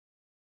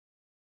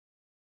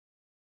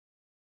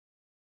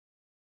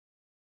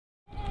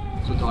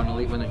So Darren,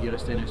 late win here at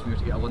Stenhousemuir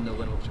to get a 1-0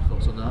 win, what's your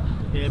thoughts on that?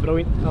 Yeah,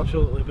 brilliant,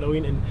 absolutely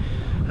brilliant,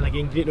 and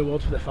again great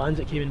reward for the fans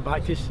that came in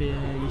back to us.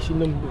 You seen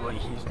them, well, you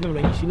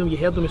seen them, you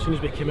heard them as soon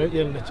as we came out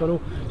there in the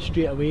tunnel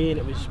straight away, and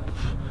it was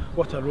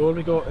what a roar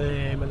we got.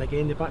 And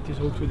again they backed us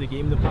all through the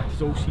game, they backed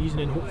us all season,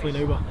 and hopefully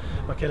now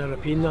we're kind of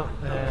repaying that.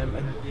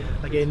 And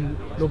again,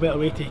 no better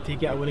way to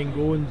get a winning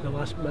goal in the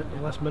last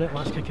minute,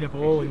 last kick of the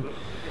ball, and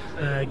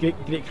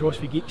great cross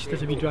for Geeks,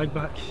 does a wee drag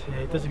back,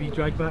 and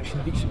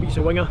beats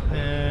a winger,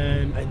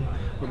 and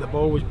the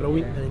ball was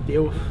brilliant. And then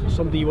Dale,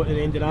 somebody wanting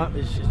the end of that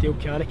is Dale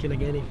Carrick, and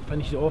again he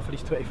finishes it off for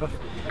his 25th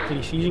for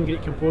the season.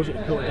 Great composure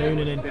to pull it down,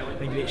 and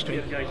then great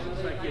strike.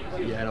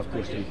 Yeah, and of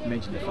course you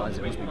mentioned the fans,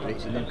 it must be great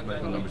seeing them come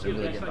out in numbers and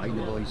really get behind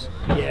the boys.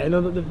 Yeah,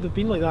 no, they've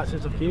been like that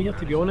since I've came here,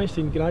 to be honest,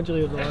 and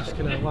gradually over the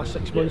last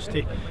 6 months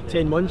to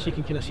 10 months you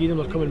can kind of see them,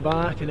 they're coming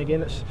back, and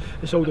again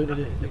it's all down to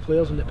the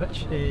players on the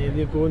pitch.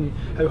 They've gone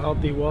how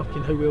hard they work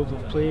and how well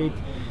they've played.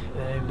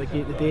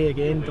 The day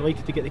again,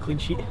 delighted to get the clean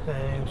sheet.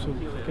 So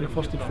kind of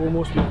first and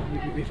foremost,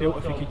 we felt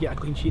if we could get a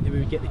clean sheet, then we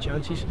would get the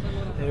chances.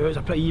 It was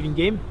a pretty even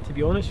game, to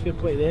be honest. Fair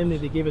play to them.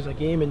 They gave us a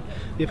game, and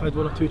they've had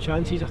 1 or 2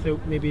 chances. I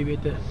felt maybe we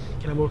had the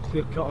kind of more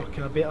clear cut or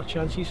kind of better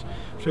chances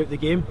throughout the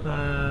game.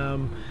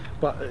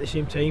 But at the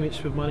same time,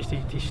 we've managed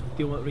to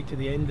steal it right to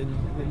the end.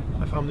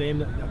 And if I'm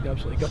them, I'd be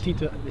absolutely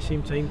gutted. At the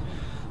same time,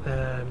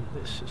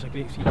 it's a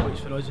great 3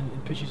 points for us,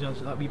 and pushes us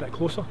that wee bit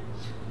closer.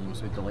 You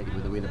must be delighted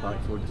with the way the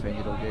back four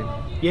defended all game.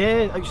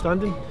 Yeah,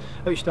 outstanding.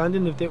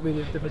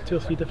 They've had 2 or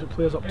 3 different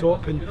players up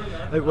top and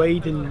out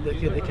wide, and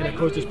they kind of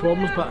caused us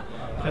problems. But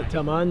to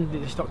a man,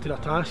 they stuck to their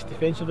task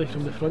defensively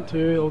from the front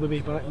two all the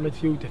way back,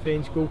 midfield,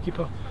 defence,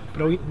 goalkeeper.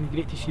 Brilliant, and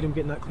great to see them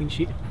getting that clean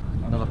sheet.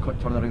 Another quick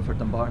turnaround for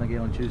Dumbarton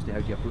again on Tuesday.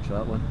 How do you approach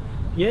that one?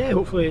 Yeah,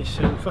 hopefully it's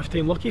 5th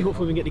time lucky.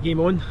 Hopefully we can get the game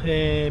on,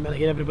 and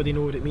again everybody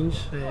knows what it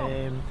means.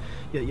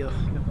 You're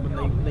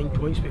 9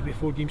 points with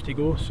 4 games to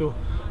go, so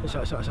it's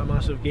a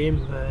massive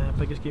game,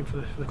 biggest game for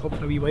the club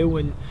for a wee while,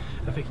 and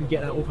if we can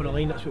get that over the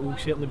line, that's what we'll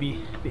certainly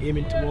be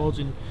aiming towards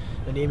and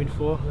aiming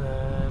for.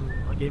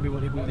 Again, we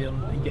want to go there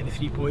and get the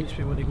 3 points.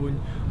 We want to go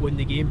and win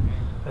the game,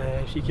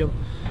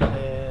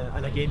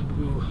 and again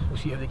we'll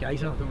see how the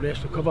guys are, they'll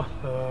rest, recover,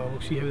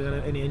 we'll see how there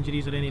are any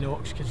injuries or any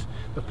knocks, because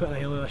we're putting a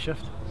hell of a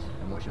shift.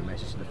 And what's your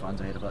message to the fans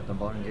ahead of that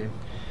Dumbarton game?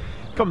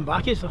 Coming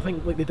back is, I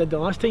think, like they did the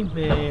last time,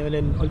 and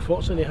then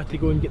unfortunately they had to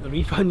go and get the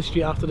refund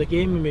straight after the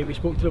game, and we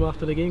spoke to them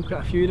after the game,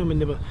 quite a few of them,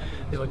 and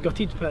they were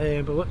gutted, but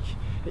look,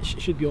 it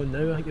should be on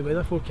now. I think the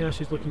weather forecast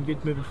is looking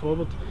good moving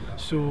forward,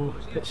 so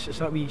it's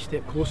that wee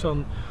step closer,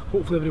 and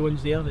hopefully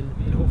everyone's there, and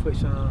hopefully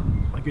it's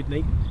a good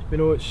night. We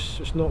know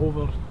it's not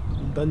over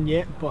and done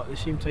yet, but at the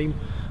same time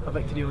a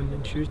victory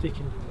on Tuesday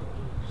can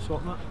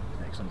sort that.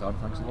 Excellent,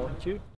 Darren, thanks a lot. Thank you.